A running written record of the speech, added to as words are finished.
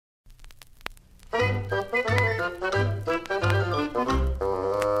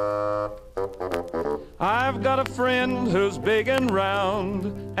I've got a friend who's big and round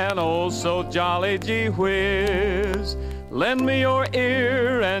and oh so jolly, gee whiz. Lend me your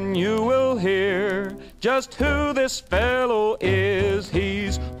ear and you will hear just who this fellow is.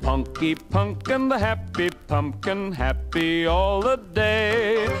 He's Punky Punkin, the happy pumpkin, happy all the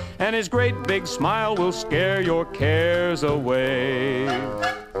day, and his great big smile will scare your cares away.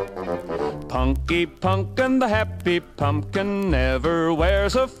 Punky Punkin, the happy pumpkin, never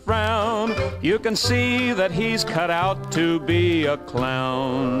wears a frown. You can see that he's cut out to be a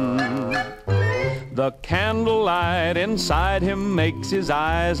clown. The candlelight inside him makes his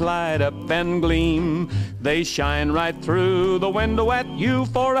eyes light up and gleam. They shine right through the window at you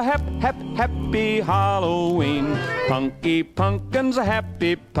for a happy Halloween. Punky Punkin's a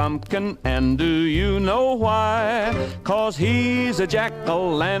happy pumpkin, and do you know why? 'Cause he's a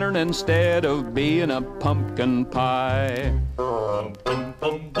jack-o'-lantern instead of being a pumpkin pie.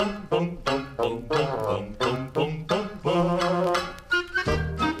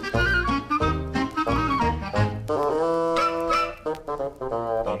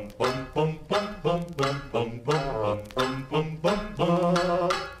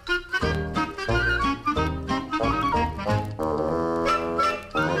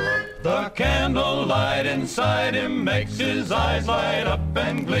 The candlelight inside him makes his eyes light up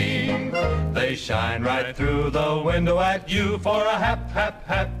and gleam. They shine right through the window at you for a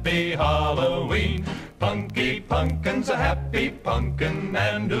happy Halloween. Punky Punkin's a happy pumpkin,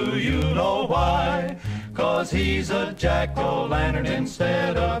 and do you know why? 'Cause he's a jack-o'-lantern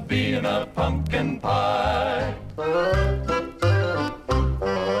instead of being a pumpkin pie.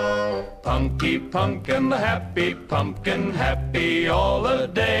 Punky Punkin, the happy pumpkin, happy all the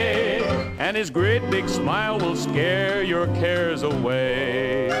day, and his great big smile will scare your cares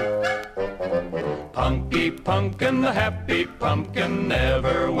away. Punky Punkin, the happy pumpkin,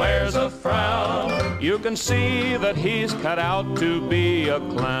 never wears a frown. You can see that he's cut out to be a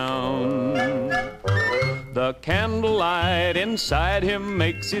clown. The candlelight inside him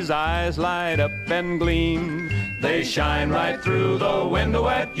makes his eyes light up and gleam. They shine right through the window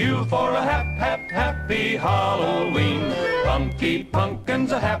at you for a happy Halloween. Punky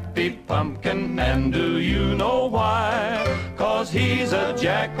Punkin's a happy pumpkin, and do you know why? 'Cause he's a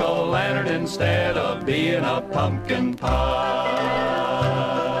jack-o'-lantern instead of being a pumpkin pie.